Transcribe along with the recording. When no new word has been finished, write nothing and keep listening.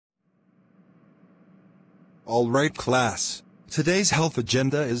Alright class, today's health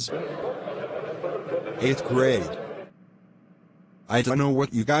agenda is 8th grade. I don't know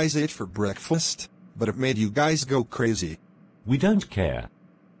what you guys ate for breakfast, but it made you guys go crazy. We don't care.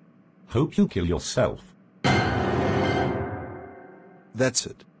 Hope you kill yourself. That's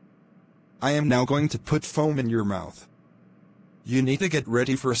it. I am now going to put foam in your mouth. You need to get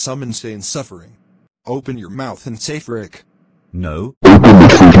ready for some insane suffering. Open your mouth and say frick. No. Open the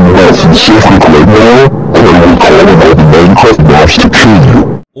freaking mouth and say frick right now, or I will call on all the Minecraft mobs to kill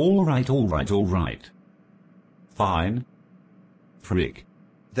you. Alright. Fine. Frick.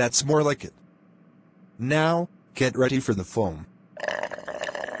 That's more like it. Now, get ready for the foam.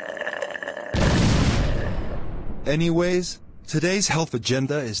 Anyways, today's health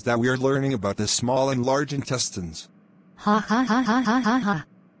agenda is that we are learning about the small and large intestines. Ha ha ha ha ha ha ha.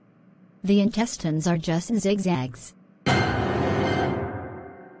 The intestines are just zigzags.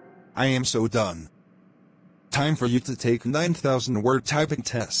 I am so done. Time for you to take 9,000 word typing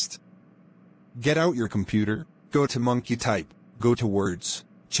test. Get out your computer, go to monkey type, go to words,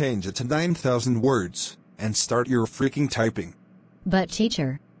 change it to 9,000 words, and start your freaking typing. But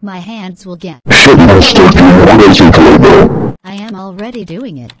teacher, my hands will get. Shit, I'll start doing what I think right now. I am already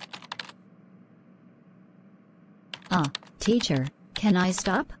doing it. Teacher, can I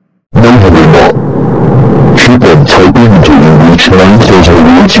stop? No, honey, not. Keep on typing until you reach 9,000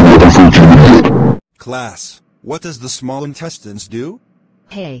 words, you motherfucking idiot. Class, what does the small intestines do?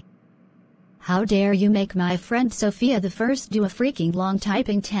 Hey. How dare you make my friend Sophia the first do a freaking long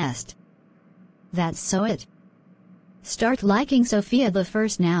typing test? That's so it. Start liking Sophia the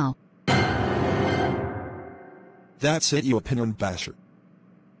first now. That's it, you opinion basher.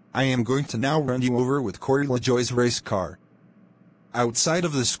 I am going to now run you over with Corey LaJoy's race car. Outside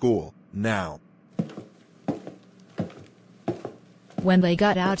of the school, now. When they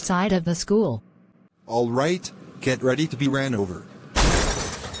got outside of the school. Alright, get ready to be ran over.